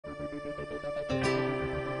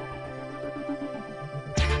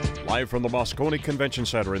Live from the Moscone Convention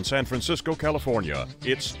Center in San Francisco, California,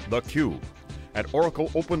 it's theCUBE at Oracle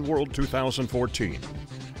OpenWorld 2014.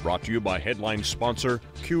 Brought to you by headline sponsor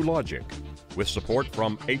QLogic, with support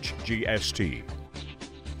from HGST,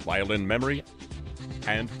 Violin Memory,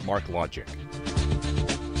 and MarkLogic.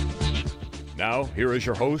 Now, here is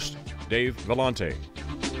your host, Dave Vellante.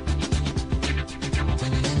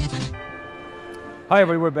 Hi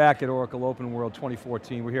everybody, we're back at Oracle OpenWorld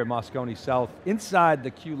 2014. We're here at Moscone South, inside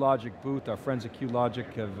the QLogic booth. Our friends at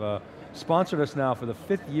QLogic have sponsored us now for the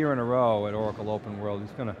 5th year in a row at Oracle OpenWorld.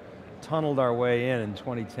 It's kind of tunneled our way in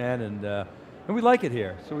 2010, and we like it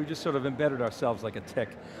here. So we just sort of embedded ourselves like a tick.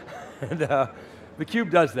 And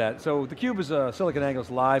theCUBE does that. So theCUBE is SiliconANGLE's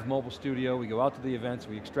live mobile studio. We go out to the events,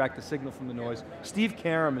 we extract the signal from the noise. Steve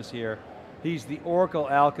Karam is here. He's the Oracle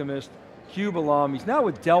alchemist, CUBE alum. He's now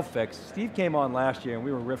with Delphix. Steve came on last year and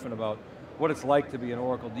we were riffing about what it's like to be an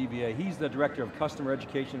Oracle DBA. He's the Director of Customer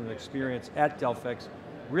Education and Experience at Delphix.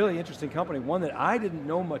 Really interesting company, one that I didn't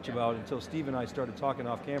know much about until Steve and I started talking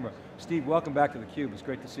off camera. Steve, welcome back to theCUBE. It's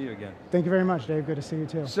great to see you again. Thank you very much, Dave. Good to see you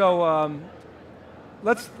too. So,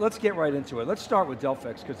 let's get right into it. Let's start with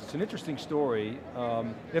Delphix, because it's an interesting story.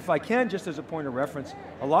 If I can, just as a point of reference,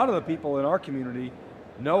 a lot of the people in our community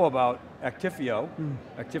know about Actifio.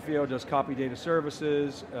 Actifio does copy data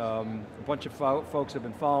services. A bunch of folks have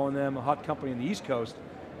been following them, a hot company on the East Coast.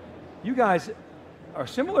 You guys are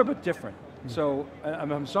similar but different. So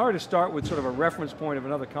I'm sorry to start with sort of a reference point of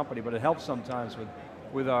another company, but it helps sometimes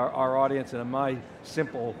with our audience and my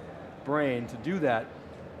simple brain to do that.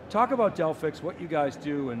 Talk about Delphix, what you guys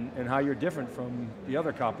do, and how you're different from the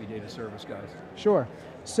other copy data service guys. Sure.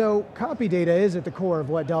 So copy data is at the core of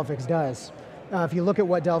what Delphix does. If you look at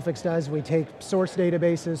what Delphix does, we take source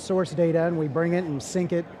databases, source data, and we bring it and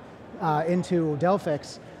sync it into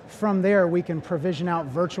Delphix. From there, we can provision out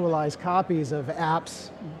virtualized copies of apps,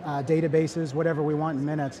 databases, whatever we want in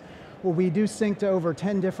minutes. Well, we do sync to over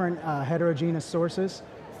 10 different heterogeneous sources,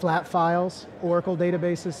 flat files, Oracle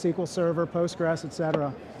databases, SQL Server, Postgres, et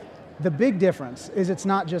cetera. The big difference is it's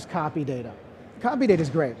not just copy data. Copy data is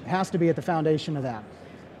great, it has to be at the foundation of that.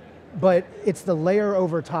 But it's the layer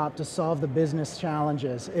over top to solve the business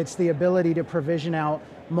challenges. It's the ability to provision out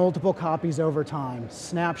multiple copies over time,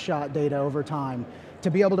 snapshot data over time, to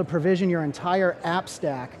be able to provision your entire app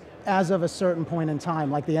stack as of a certain point in time,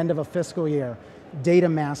 like the end of a fiscal year, data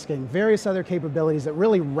masking, various other capabilities that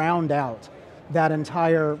really round out that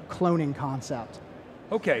entire cloning concept.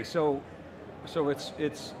 Okay, so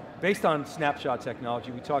it's based on snapshot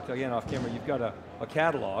technology. We talked again off camera, you've got a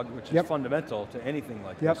catalog, which is fundamental to anything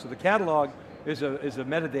like this. So the catalog is a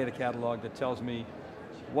metadata catalog that tells me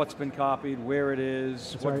what's been copied, where it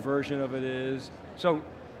is, what version of it is. So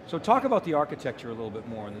talk about the architecture a little bit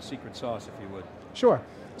more and the secret sauce, if you would. Sure.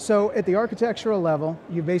 So at the architectural level,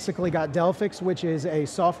 you basically got Delphix, which is a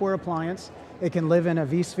software appliance. It can live in a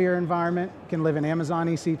vSphere environment, can live in Amazon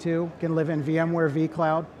EC2, can live in VMware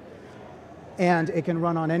vCloud, and it can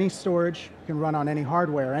run on any storage, can run on any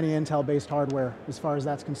hardware, any Intel-based hardware, as far as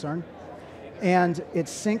that's concerned. And it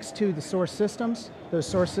syncs to the source systems. Those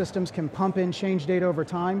source systems can pump in change data over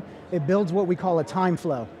time. It builds what we call a time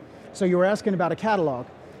flow. So you were asking about a catalog.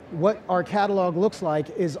 What our catalog looks like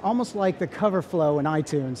is almost like the cover flow in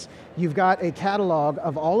iTunes. You've got a catalog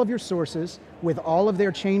of all of your sources with all of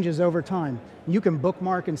their changes over time. You can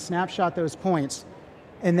bookmark and snapshot those points,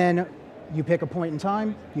 and then you pick a point in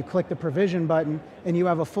time, you click the provision button, and you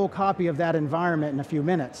have a full copy of that environment in a few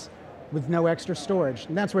minutes with no extra storage.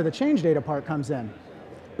 And that's where the change data part comes in.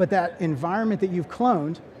 But that environment that you've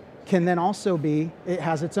cloned can then also be, it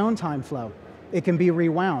has its own time flow. It can be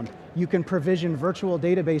rewound. You can provision virtual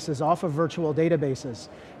databases off of virtual databases.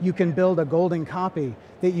 You can build a golden copy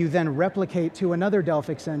that you then replicate to another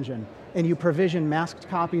Delphix engine, and you provision masked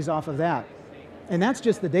copies off of that. And that's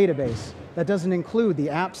just the database. That doesn't include the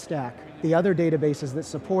app stack, the other databases that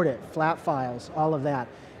support it, flat files, all of that.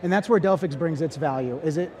 And that's where Delphix brings its value,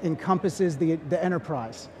 is it encompasses the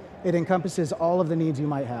enterprise. It encompasses all of the needs you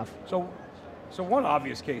might have. So one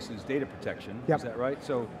obvious case is data protection, is that right?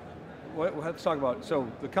 So let's talk about, so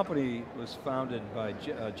the company was founded by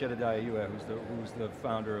Jedediah Ua, who's the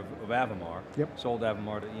founder of Avamar, sold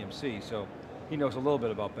Avamar to EMC, so he knows a little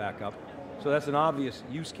bit about backup. So that's an obvious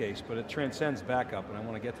use case, but it transcends backup, and I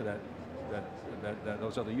want to get to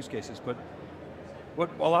those other use cases. But what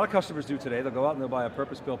a lot of customers do today, they'll go out and they'll buy a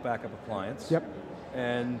purpose-built backup appliance,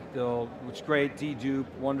 and which is great, dedupe,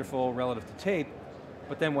 wonderful relative to tape,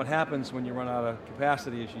 but then what happens when you run out of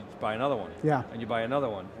capacity is you buy another one, and you buy another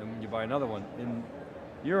one, and you buy another one. In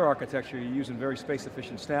your architecture, you're using very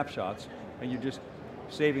space-efficient snapshots, and you're just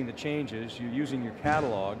saving the changes, you're using your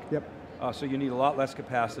catalog. Yep. So you need a lot less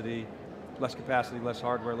capacity, less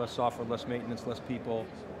hardware, less software, less maintenance, less people,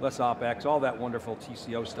 less OpEx, all that wonderful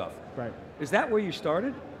TCO stuff. Right. Is that where you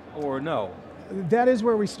started, or no? That is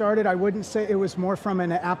where we started. I wouldn't say it was more from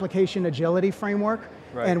an application agility framework,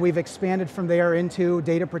 right. And we've expanded from there into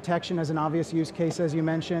data protection as an obvious use case, as you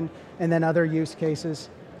mentioned, and then other use cases.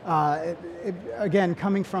 Again,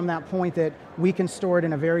 coming from that point that we can store it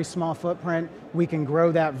in a very small footprint, we can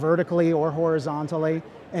grow that vertically or horizontally,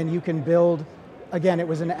 and you can build, again, it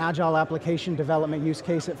was an agile application development use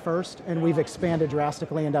case at first, and we've expanded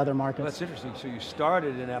drastically into other markets. Well, that's interesting. So you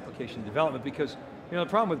started in application development because, you know, the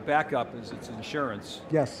problem with backup is it's insurance.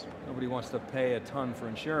 Yes. Nobody wants to pay a ton for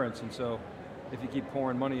insurance, and so if you keep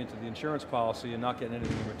pouring money into the insurance policy and not getting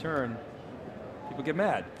anything in return, people get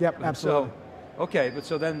mad. Yep, and absolutely. So, okay, but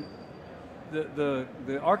so then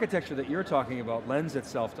the architecture that you're talking about lends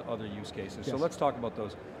itself to other use cases. Yes. So let's talk about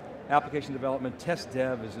those. Application development, test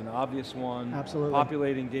dev is an obvious one. Absolutely.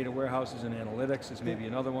 Populating data warehouses and analytics is maybe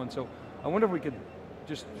another one. So I wonder if we could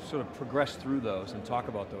just sort of progress through those and talk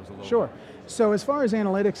about those a little Sure. bit. So as far as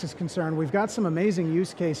analytics is concerned, we've got some amazing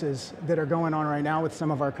use cases that are going on right now with some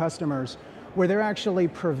of our customers where they're actually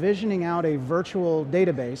provisioning out a virtual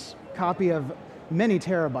database, copy of many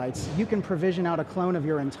terabytes. You can provision out a clone of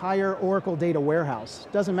your entire Oracle data warehouse,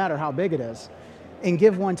 doesn't matter how big it is, and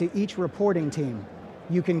give one to each reporting team.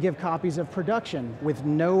 You can give copies of production with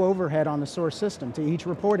no overhead on the source system to each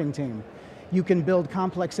reporting team. You can build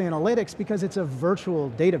complex analytics because it's a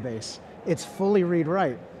virtual database. It's fully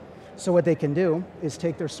read-write. So what they can do is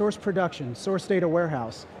take their source production, source data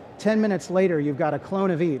warehouse, 10 minutes later you've got a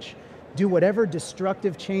clone of each, do whatever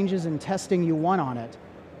destructive changes and testing you want on it.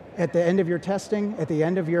 At the end of your testing, at the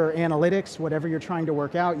end of your analytics, whatever you're trying to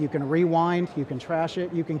work out, you can rewind, you can trash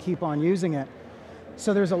it, you can keep on using it.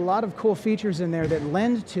 So there's a lot of cool features in there that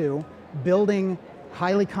lend to building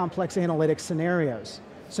highly complex analytic scenarios.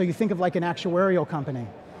 So you think of like an actuarial company,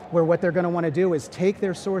 where what they're going to want to do is take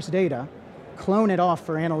their source data, clone it off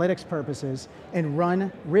for analytics purposes, and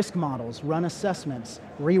run risk models, run assessments,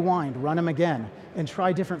 rewind, run them again, and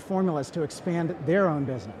try different formulas to expand their own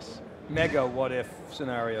business. Mega what if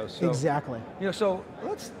scenarios. So, exactly. You know, so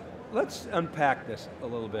let's unpack this a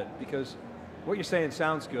little bit, because what you're saying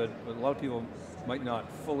sounds good, but a lot of people might not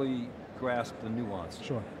fully grasp the nuance.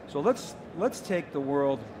 Sure. So let's take the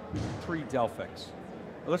world pre-Delphix.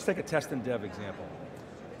 Let's take a test and dev example.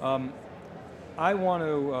 I want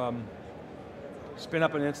to spin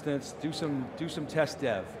up an instance, do some test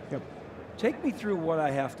dev. Yep. Take me through what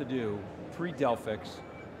I have to do pre-Delphix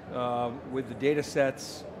with the data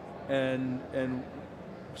sets and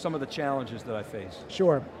some of the challenges that I face.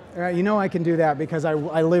 Sure. You know I can do that because I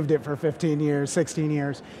lived it for 15 years, 16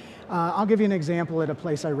 years. I'll give you an example at a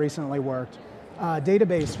place I recently worked.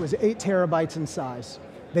 Database was 8 terabytes in size.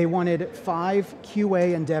 They wanted 5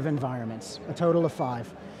 QA and dev environments, a total of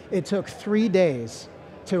 5. It took 3 days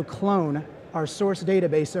to clone our source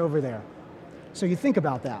database over there. So you think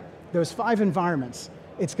about that. Those 5 environments,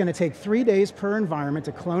 it's going to take 3 days per environment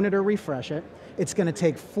to clone it or refresh it. It's going to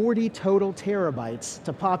take 40 total terabytes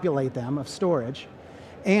to populate them of storage.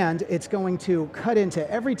 And it's going to cut into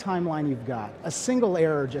every timeline you've got. A single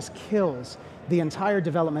error just kills the entire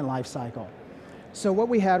development lifecycle. So what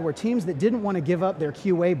we had were teams that didn't want to give up their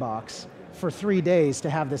QA box for 3 days to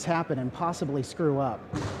have this happen and possibly screw up.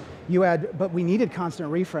 But we needed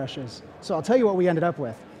constant refreshes. So I'll tell you what we ended up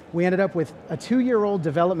with. We ended up with a 2-year-old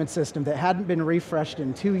development system that hadn't been refreshed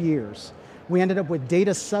in 2 years. We ended up with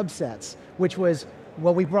data subsets, which was,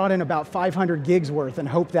 well, we brought in about 500 gigs worth and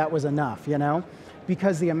hoped that was enough, you know?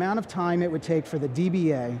 Because the amount of time it would take for the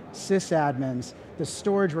DBA, sysadmins, the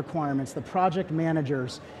storage requirements, the project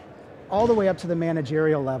managers, all the way up to the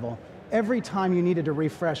managerial level, every time you needed to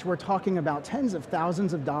refresh, we're talking about tens of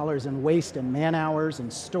thousands of dollars in waste and man hours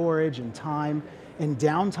and storage and time and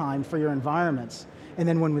downtime for your environments. And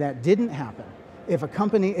then when that didn't happen,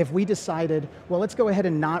 if we decided, well, let's go ahead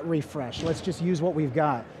and not refresh, let's just use what we've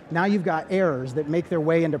got. Now you've got errors that make their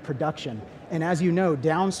way into production. And as you know,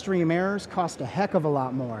 downstream errors cost a heck of a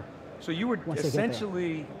lot more. So you were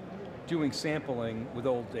essentially doing sampling with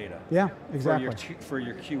old data. Yeah, exactly. For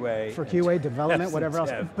your QA. For QA, development, whatever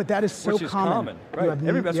else. But that is so Which is common, right?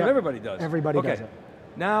 That's what everybody does. Everybody does it.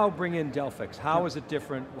 Now bring in Delphix. How is it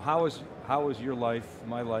different? How is your life,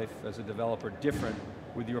 my life as a developer different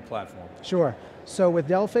with your platform? Sure. So with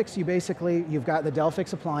Delphix, you've got the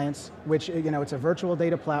Delphix appliance, which, it's a virtual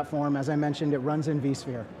data platform. As I mentioned, it runs in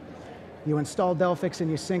vSphere. You install Delphix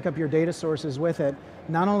and you sync up your data sources with it.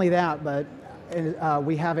 Not only that, but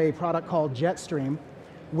we have a product called Jetstream,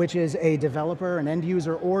 which is a developer and end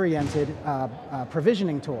user oriented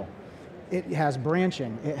provisioning tool. It has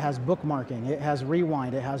branching, it has bookmarking, it has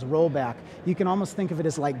rewind, it has rollback. You can almost think of it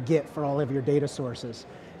as like Git for all of your data sources.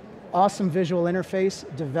 Awesome visual interface,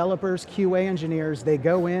 developers, QA engineers, they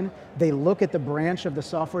go in, they look at the branch of the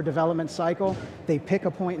software development cycle, they pick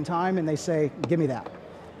a point in time and they say, give me that.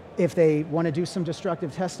 If they want to do some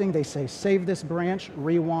destructive testing, they say, save this branch,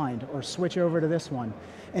 rewind, or switch over to this one.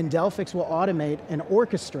 And Delphix will automate and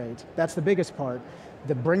orchestrate, that's the biggest part,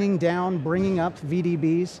 the bringing down, bringing up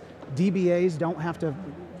VDBs. DBAs don't have to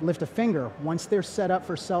lift a finger. Once they're set up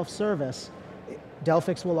for self-service,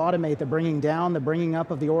 Delphix will automate the bringing down, the bringing up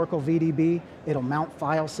of the Oracle VDB. It'll mount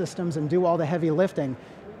file systems and do all the heavy lifting.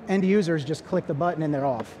 End users just click the button and they're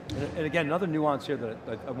off. And again, another nuance here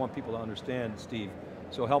that I want people to understand, Steve,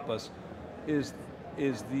 so help us, is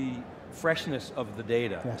the freshness of the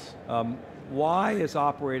data. Yes. Why is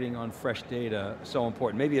operating on fresh data so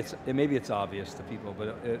important? Maybe it's obvious to people, but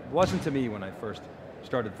it wasn't to me when I first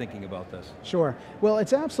started thinking about this. Sure. Well,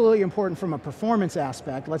 it's absolutely important from a performance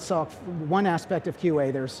aspect. Let's talk one aspect of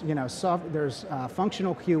QA. There's, there's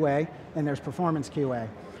functional QA and there's performance QA.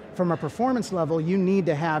 From a performance level, you need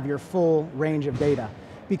to have your full range of data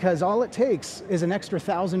because all it takes is an extra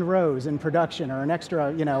 1,000 rows in production or an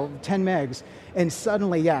extra, 10 megs, and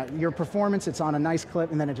suddenly, your performance, it's on a nice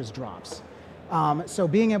clip and then it just drops. So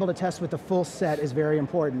being able to test with the full set is very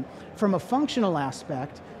important. From a functional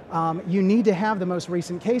aspect, you need to have the most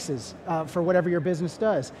recent cases for whatever your business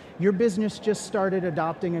does. Your business just started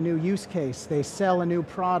adopting a new use case. They sell a new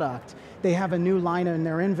product. They have a new line in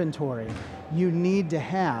their inventory. You need to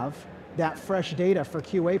have that fresh data for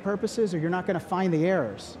QA purposes or you're not going to find the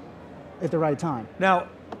errors at the right time. Now,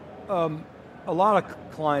 a lot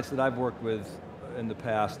of clients that I've worked with in the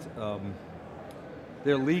past,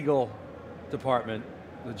 their legal department,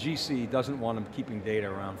 the GC doesn't want them keeping data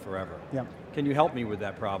around forever. Yep. Can you help me with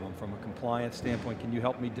that problem from a compliance standpoint? Can you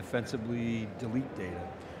help me defensively delete data?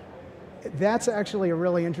 That's actually a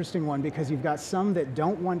really interesting one because you've got some that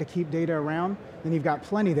don't want to keep data around, and you've got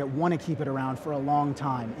plenty that want to keep it around for a long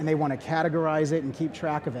time, and they want to categorize it and keep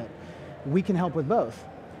track of it. We can help with both.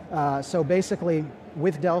 So basically,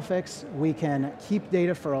 with Delphix, we can keep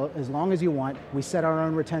data for as long as you want. We set our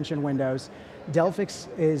own retention windows. Delphix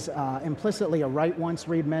is implicitly a write once,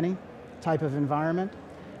 read many type of environment.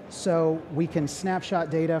 So we can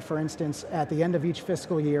snapshot data, for instance, at the end of each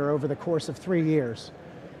fiscal year over the course of 3 years.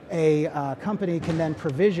 A company can then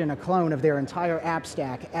provision a clone of their entire app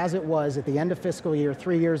stack as it was at the end of fiscal year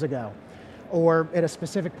 3 years ago, or at a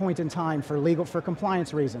specific point in time for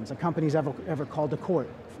compliance reasons. A company's ever called to court,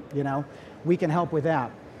 we can help with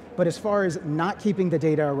that. But as far as not keeping the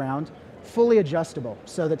data around, fully adjustable.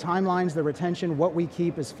 So the timelines, the retention, what we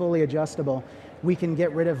keep is fully adjustable. We can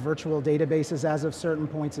get rid of virtual databases as of certain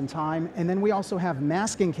points in time, and then we also have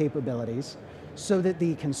masking capabilities so that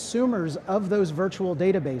the consumers of those virtual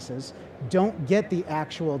databases don't get the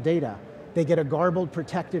actual data. They get a garbled,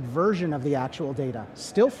 protected version of the actual data.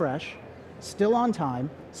 Still fresh, still on time,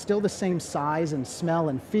 still the same size and smell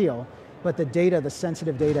and feel, but the data, the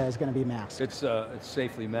sensitive data is going to be masked. It's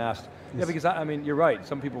safely masked. Yes. Yeah, because I mean, you're right,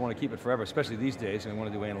 some people want to keep it forever, especially these days, and they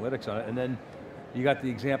want to do analytics on it, and then you got the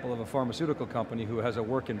example of a pharmaceutical company who has a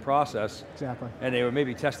work in process. Exactly. And they were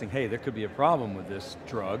maybe testing, hey, there could be a problem with this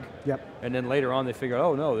drug. Yep. And then later on they figure,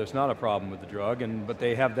 oh no, there's not a problem with the drug, but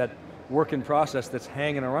they have that work in process that's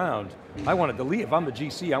hanging around. I want to delete, if I'm the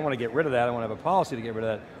GC, I want to get rid of that, I want to have a policy to get rid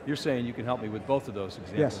of that. You're saying you can help me with both of those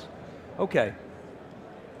examples. Yes. Okay.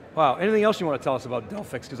 Wow, anything else you want to tell us about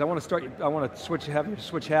Delphix? Because I want to have you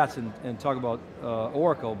switch hats and talk about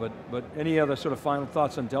Oracle, but any other sort of final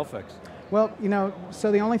thoughts on Delphix? Well,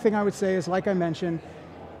 so the only thing I would say is, like I mentioned,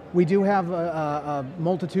 we do have a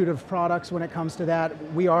multitude of products when it comes to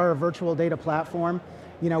that. We are a virtual data platform.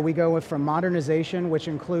 We go from modernization, which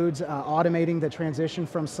includes automating the transition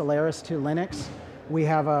from Solaris to Linux. We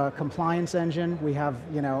have a compliance engine. We have,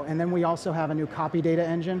 and then we also have a new copy data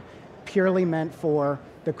engine, purely meant for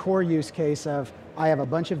the core use case of, I have a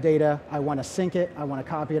bunch of data, I want to sync it, I want to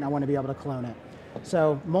copy it, and I want to be able to clone it.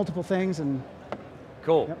 So multiple things and.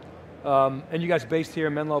 Cool. Yep. And you guys based here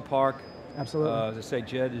in Menlo Park. Absolutely. As I say,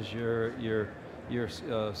 Jed is your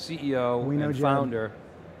CEO and Jed. founder,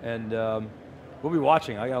 and we'll be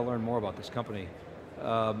watching. I got to learn more about this company.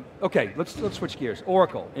 Okay, let's switch gears.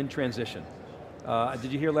 Oracle in transition.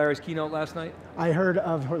 Did you hear Larry's keynote last night? I heard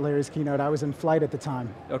of Larry's keynote. I was in flight at the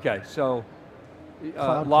time. Okay, so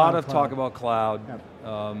Cloud, a lot of cloud. talk about cloud.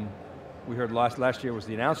 Yep. We heard last year was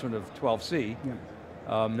the announcement of 12c.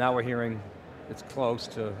 Yep. Now we're hearing it's close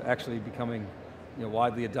to actually becoming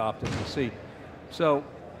widely adopted, we'll see. So,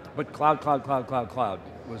 but cloud.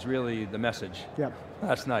 was really the message Yep.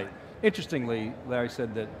 last night. Interestingly, Larry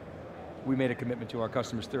said that we made a commitment to our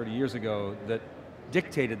customers 30 years ago that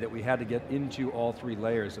dictated that we had to get into all three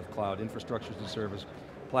layers of cloud, infrastructure as a service,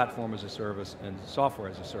 platform as a service, and software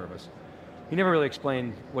as a service. He never really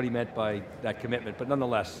explained what he meant by that commitment, but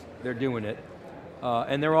nonetheless, they're doing it,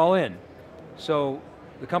 and they're all in. So,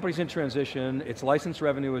 the company's in transition, its license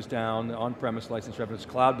revenue is down, on-premise license revenue, its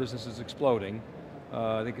cloud business is exploding.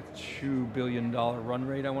 I think it's a $2 billion run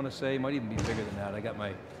rate, I want to say, might even be bigger than that.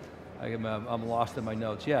 I'm lost in my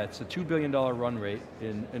notes. Yeah, it's a $2 billion run rate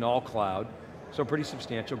in all cloud, so pretty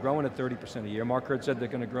substantial, growing at 30% a year. Mark Hurd said they're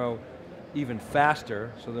going to grow even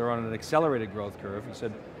faster, so they're on an accelerated growth curve. He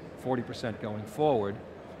said 40% going forward.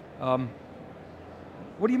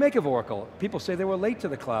 What do you make of Oracle? People say they were late to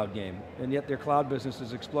the cloud game, and yet their cloud business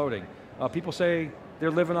is exploding. People say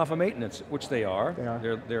they're living off of maintenance, which they are.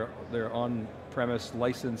 Their on-premise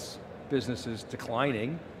license business is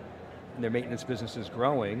declining, and their maintenance business is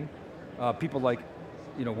growing. People like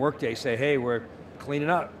Workday say, hey, we're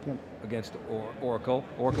cleaning up against Oracle.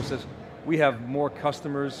 Oracle says, we have more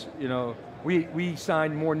customers, we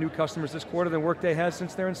signed more new customers this quarter than Workday has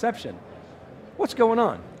since their inception. What's going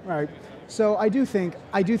on? Right. So I do think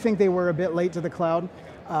they were a bit late to the cloud.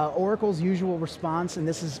 Oracle's usual response, and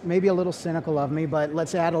this is maybe a little cynical of me, but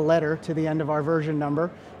let's add a letter to the end of our version number,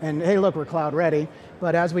 and hey look, we're cloud ready.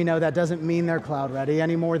 But as we know, that doesn't mean they're cloud ready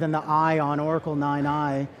any more than the I on Oracle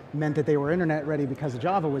 9i meant that they were internet ready because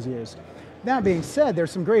Java was used. That being said,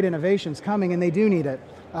 there's some great innovations coming and they do need it.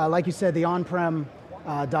 Like you said, the on-prem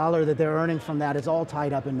dollar that they're earning from that is all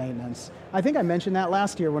tied up in maintenance. I think I mentioned that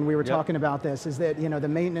last year when we were talking about this, is that the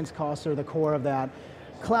maintenance costs are the core of that.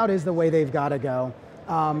 Cloud is the way they've got to go.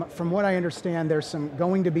 From what I understand, there's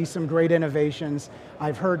going to be some great innovations.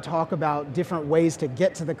 I've heard talk about different ways to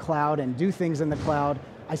get to the cloud and do things in the cloud.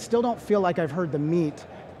 I still don't feel like I've heard the meat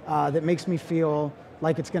that makes me feel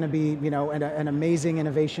like it's going to be an amazing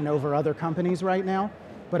innovation over other companies right now,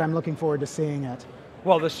 but I'm looking forward to seeing it.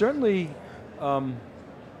 Well, there's certainly,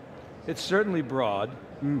 it's certainly broad.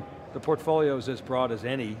 The portfolio is as broad as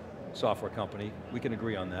any software company. We can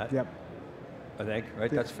agree on that. Yep. I think, right?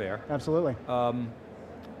 That's fair. Absolutely.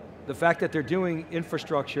 The fact that they're doing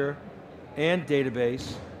infrastructure and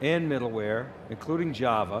database and middleware, including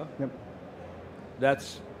Java,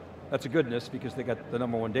 that's a goodness because they got the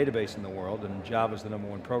 #1 database in the world and Java's the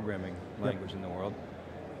 #1 programming language in the world.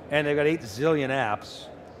 And they've got 8 zillion apps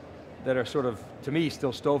that are sort of, to me,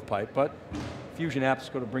 still stovepipe, but Fusion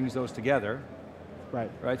Apps sort of brings those together.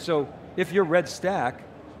 Right. So if you're Red Stack,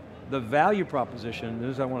 the value proposition,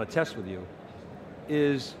 this is what I want to test with you,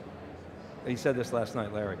 is, he said this last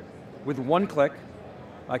night, Larry, with one click,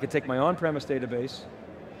 I could take my on-premise database,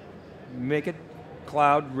 make it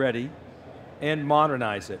cloud ready, and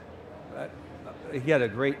modernize it. He had a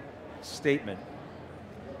great statement.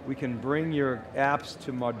 We can bring your apps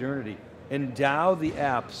to modernity. Endow the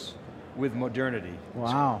apps with modernity.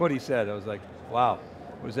 Wow. That's what he said. I was like, wow,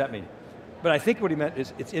 what does that mean? But I think what he meant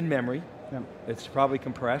is it's in memory, it's probably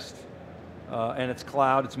compressed, and it's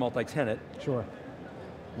cloud, it's multi-tenant. Sure.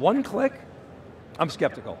 One click, I'm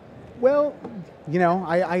skeptical. Well,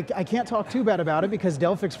 I can't talk too bad about it because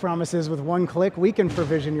Delphix promises with one click we can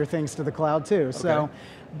provision your things to the cloud too. Okay. So,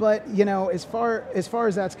 but as far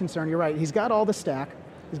as that's concerned, you're right. He's got all the stack.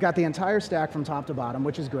 He's got the entire stack from top to bottom,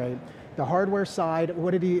 which is great. The hardware side,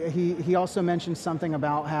 what did he also mentioned something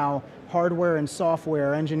about how hardware and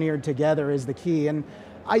software engineered together is the key. And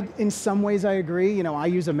in some ways I agree. I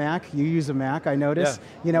use a Mac, you use a Mac, I notice.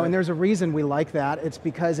 Yeah, and there's a reason we like that. It's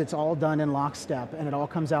because it's all done in lockstep and it all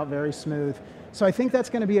comes out very smooth. So I think that's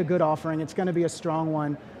going to be a good offering. It's going to be a strong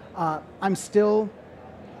one. I'm still,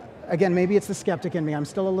 again, maybe it's the skeptic in me. I'm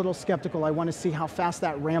still a little skeptical. I want to see how fast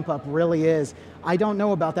that ramp up really is. I don't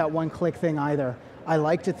know about that one-click thing either. I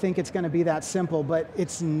like to think it's going to be that simple, but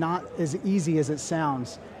it's not as easy as it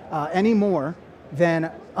sounds any more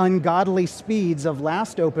than ungodly speeds of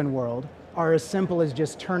last OpenWorld are as simple as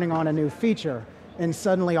just turning on a new feature, and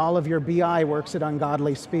suddenly all of your BI works at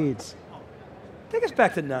ungodly speeds. Take us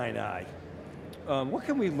back to 9i. What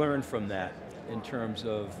can we learn from that in terms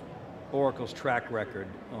of Oracle's track record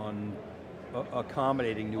on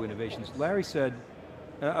accommodating new innovations? Larry said,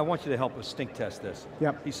 I want you to help us stink test this.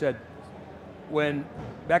 Yep. He said,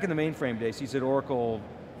 back in the mainframe days, he said Oracle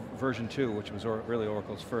version 2, which was really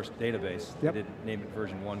Oracle's first database. Yep. They didn't name it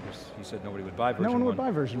version 1 because he said nobody would buy version 1. No one would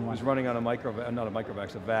buy version 1. It was running on a not a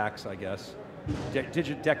microvax, a VAX, I guess.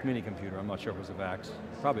 DEC mini computer, I'm not sure if it was a VAX.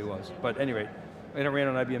 Probably was, but at any rate, and it ran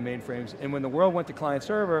on IBM mainframes. And when the world went to client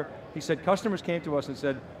server, he said customers came to us and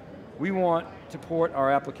said, we want to port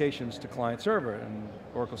our applications to client server. And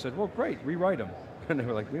Oracle said, well great, rewrite them. And they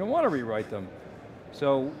were like, we don't want to rewrite them.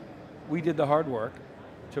 So we did the hard work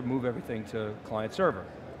to move everything to client server.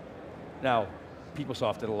 Now,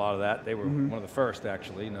 PeopleSoft did a lot of that. They were one of the first,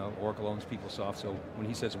 actually. You know, Oracle owns PeopleSoft, so when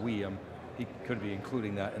he says we, he could be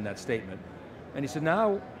including that in that statement. And he said,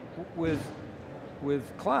 now, with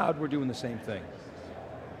cloud, we're doing the same thing.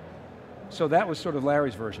 So that was sort of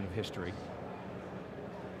Larry's version of history.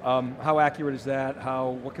 How accurate is that?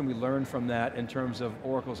 What can we learn from that in terms of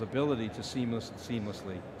Oracle's ability to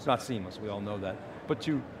seamlessly, it's not seamless, we all know that, but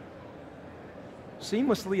to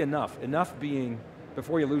seamlessly enough being,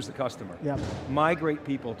 before you lose the customer, migrate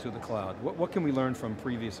people to the cloud. What can we learn from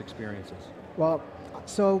previous experiences? Well,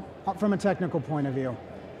 so from a technical point of view,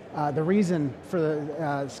 the reason for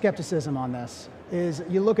the skepticism on this is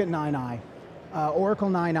you look at 9i. Oracle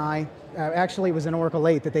 9i, actually it was in Oracle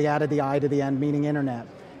 8 that they added the I to the end, meaning internet.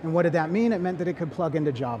 And what did that mean? It meant that it could plug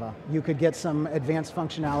into Java. You could get some advanced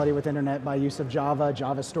functionality with internet by use of Java,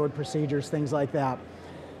 Java stored procedures, things like that.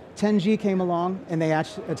 10G came along and they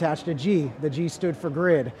attached a G. The G stood for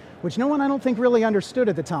grid, which no one I don't think really understood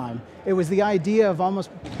at the time. It was the idea of almost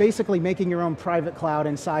basically making your own private cloud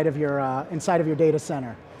inside of your data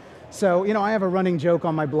center. So, you know, I have a running joke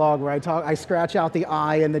on my blog where I scratch out the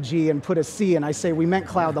I and the G and put a C and I say we meant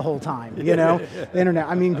cloud the whole time, you know? Internet,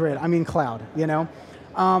 I mean grid, I mean cloud, you know?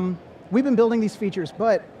 We've been building these features,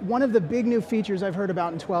 but one of the big new features I've heard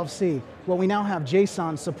about in 12c, well, we now have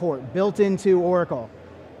JSON support built into Oracle.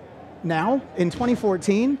 Now, in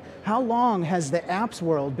 2014, how long has the apps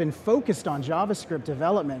world been focused on JavaScript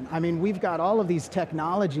development? I mean, we've got all of these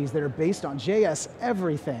technologies that are based on JS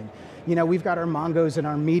everything. You know, we've got our Mongos and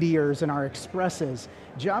our Meteors and our Expresses.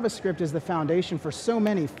 JavaScript is the foundation for so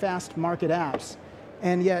many fast market apps,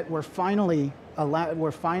 and yet we're finally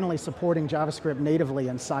supporting JavaScript natively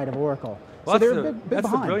inside of Oracle. Well, so that's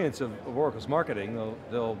the brilliance of Oracle's marketing.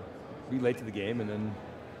 They'll be late to the game and then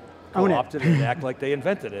co-opt it and act like they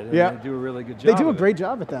invented it, and they do a really good job. They do a great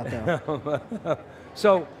job at that, though.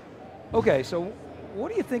 So, okay, so what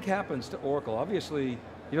do you think happens to Oracle? Obviously,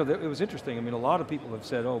 you know, it was interesting. I mean, a lot of people have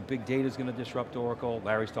said, oh, big data is going to disrupt Oracle.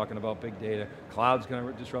 Larry's talking about big data. Cloud's going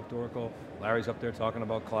to disrupt Oracle. Larry's up there talking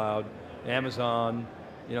about cloud. Amazon,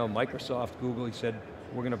 you know, Microsoft, Google, he said,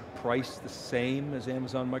 we're going to price the same as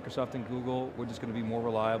Amazon, Microsoft, and Google. We're just going to be more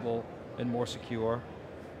reliable and more secure.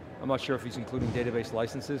 I'm not sure if he's including database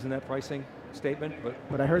licenses in that pricing statement,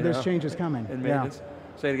 but I heard there's changes coming. And maintenance.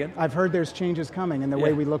 Say it again? I've heard there's changes coming in the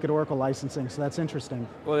way we look at Oracle licensing, so that's interesting.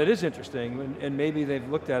 Well, it is interesting, and maybe they've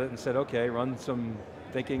looked at it and said, okay, run some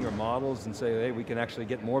thinking or models and say, hey, we can actually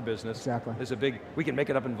get more business. Exactly. We can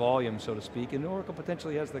make it up in volume, so to speak, and Oracle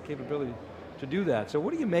potentially has the capability to do that. So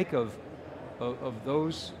what do you make of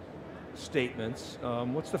those statements?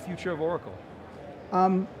 What's the future of Oracle?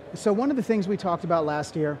 So one of the things we talked about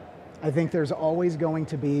last year, I think there's always going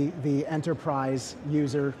to be the enterprise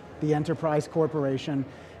user, the enterprise corporation.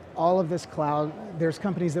 All of this cloud, there's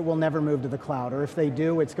companies that will never move to the cloud, or if they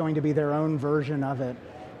do, it's going to be their own version of it.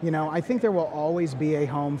 You know, I think there will always be a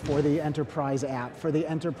home for the enterprise app, for the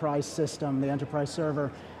enterprise system, the enterprise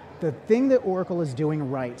server. The thing that Oracle is doing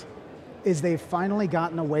right is they've finally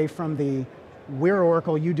gotten away from the we're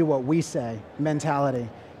Oracle, you do what we say mentality.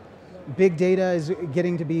 Big data is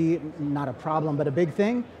getting to be not a problem, but a big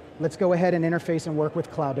thing. Let's go ahead and interface and work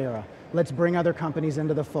with Cloudera. Let's bring other companies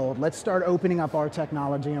into the fold. Let's start opening up our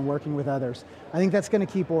technology and working with others. I think that's going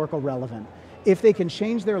to keep Oracle relevant. If they can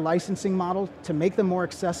change their licensing model to make them more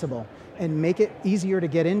accessible and make it easier to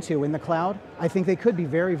get into in the cloud, I think they could be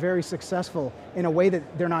very, very successful in a way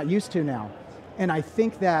that they're not used to now. And I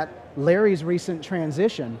think that Larry's recent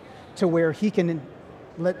transition to where he can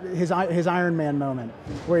let his Iron Man moment,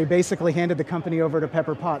 where he basically handed the company over to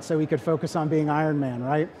Pepper Potts so he could focus on being Iron Man,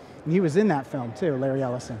 right? And he was in that film too, Larry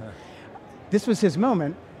Ellison. This was his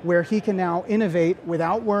moment where he can now innovate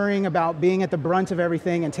without worrying about being at the brunt of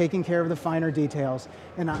everything and taking care of the finer details.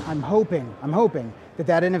 And I'm hoping that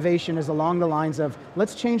that innovation is along the lines of,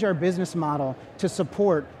 let's change our business model to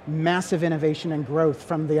support massive innovation and growth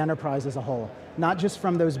from the enterprise as a whole, not just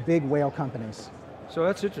from those big whale companies. So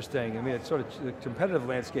that's interesting. I mean, it's sort of the competitive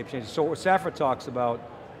landscape changes. So Safra talks about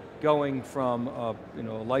going from a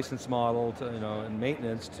license model to and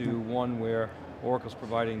maintenance to one where Oracle's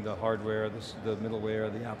providing the hardware, the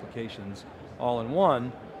middleware, the applications, all in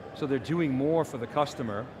one. So they're doing more for the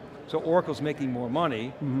customer. So Oracle's making more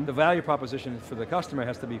money. The value proposition for the customer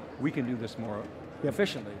has to be, we can do this more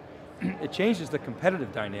efficiently. It changes the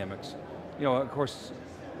competitive dynamics. You know, of course,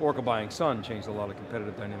 Oracle buying Sun changed a lot of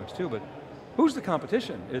competitive dynamics too, but who's the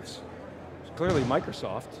competition? It's clearly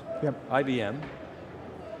Microsoft, IBM,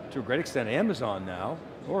 to a great extent Amazon now.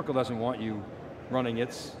 Oracle doesn't want you running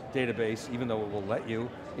its database, even though it will let you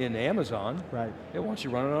in Amazon. Right. It wants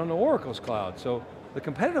you running on Oracle's cloud. So the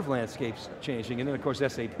competitive landscape's changing, and then of course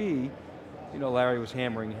SAP, you know, Larry was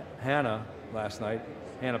hammering HANA last night.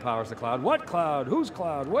 HANA powers the cloud. What cloud? Whose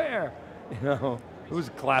cloud? Where? You know, it was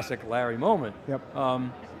a classic Larry moment. Yep.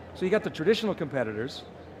 So you got the traditional competitors,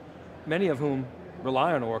 many of whom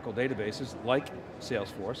rely on Oracle databases, like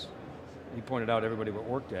Salesforce. He pointed out everybody but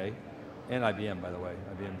Workday, and IBM, by the way.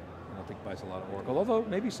 IBM, I don't think buys a lot of Oracle, although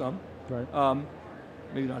maybe some. Right.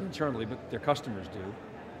 Maybe not internally, but their customers do.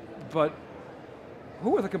 But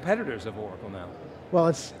who are the competitors of Oracle now?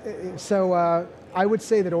 Well, so I would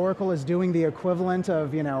say that Oracle is doing the equivalent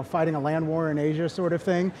of, you know, fighting a land war in Asia sort of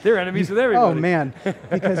thing. They're enemies with everybody. Oh man,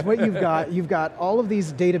 because what you've got all of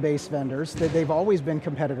these database vendors that they've always been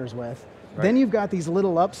competitors with. Right. Then you've got these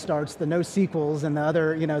little upstarts, the NoSQLs and the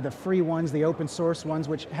other, you know, the free ones, the open source ones,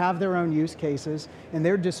 which have their own use cases, and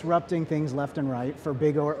they're disrupting things left and right for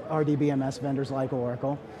big RDBMS vendors like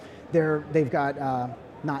Oracle. They've got,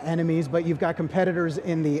 not enemies, but you've got competitors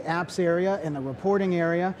in the apps area, in the reporting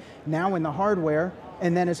area, now in the hardware,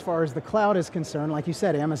 and then as far as the cloud is concerned, like you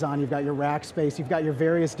said, Amazon, you've got your rack space, you've got your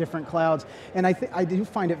various different clouds, and I do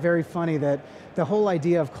find it very funny that the whole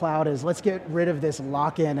idea of cloud is let's get rid of this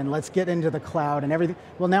lock-in and let's get into the cloud and everything.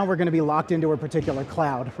 Well, now we're going to be locked into a particular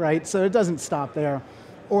cloud, right? So it doesn't stop there.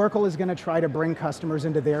 Oracle is going to try to bring customers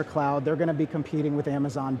into their cloud. They're going to be competing with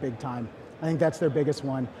Amazon big time. I think that's their biggest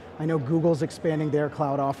one. I know Google's expanding their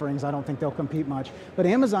cloud offerings. I don't think they'll compete much. But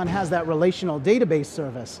Amazon has that relational database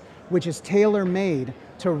service, which is tailor-made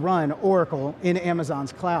to run Oracle in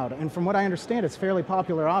Amazon's cloud. And from what I understand, it's a fairly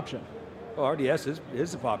popular option. Well, RDS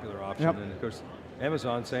is a popular option, yep. And of course,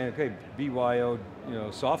 Amazon's saying, okay, BYO, you know,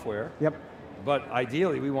 software. Yep. But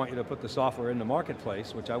ideally, we want you to put the software in the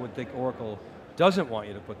marketplace, which I would think Oracle doesn't want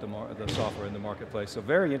you to put the software in the marketplace. So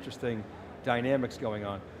very interesting dynamics going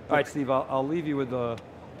on. All right, Steve, I'll leave you with the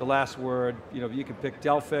last word. You know, you can pick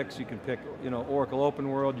Delphix, you can pick, you know, Oracle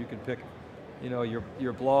OpenWorld, you can pick, you know,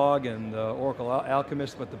 your blog and Oracle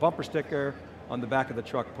Alchemist, but the bumper sticker on the back of the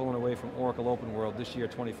truck pulling away from Oracle OpenWorld this year,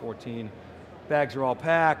 2014. Bags are all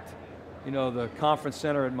packed. You know, the conference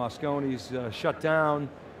center at Mosconi's shut down.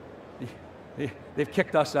 They've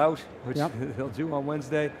kicked us out, which yep. They'll do on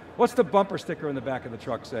Wednesday. What's the bumper sticker in the back of the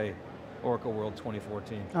truck say? Oracle World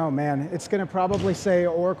 2014. Oh man, it's going to probably say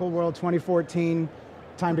Oracle World 2014,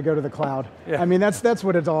 time to go to the cloud. Yeah. I mean, that's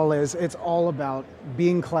what it all is. It's all about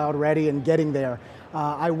being cloud ready and getting there.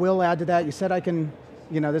 I will add to that, you said I can,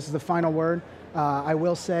 you know, this is the final word. I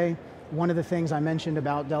will say, one of the things I mentioned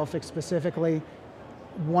about Delphix specifically,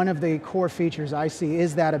 one of the core features I see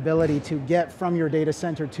is that ability to get from your data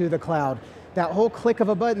center to the cloud. That whole click of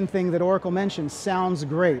a button thing that Oracle mentioned sounds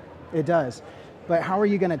great, it does. But how are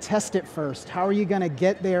you going to test it first? How are you going to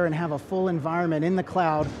get there and have a full environment in the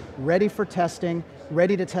cloud, ready for testing,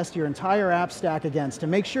 ready to test your entire app stack against, to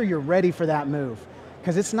make sure you're ready for that move?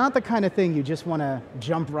 Because it's not the kind of thing you just want to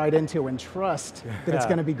jump right into and trust that it's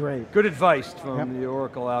going to be great. Good advice from the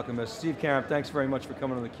Oracle Alchemist. Steve Karam, thanks very much for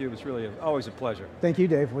coming on theCUBE. It's really always a pleasure. Thank you,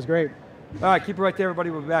 Dave, it was great. All right, keep it right there, everybody.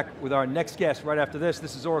 We'll be back with our next guest right after this.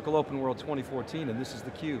 This is Oracle OpenWorld 2014, and this is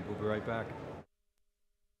theCUBE. We'll be right back.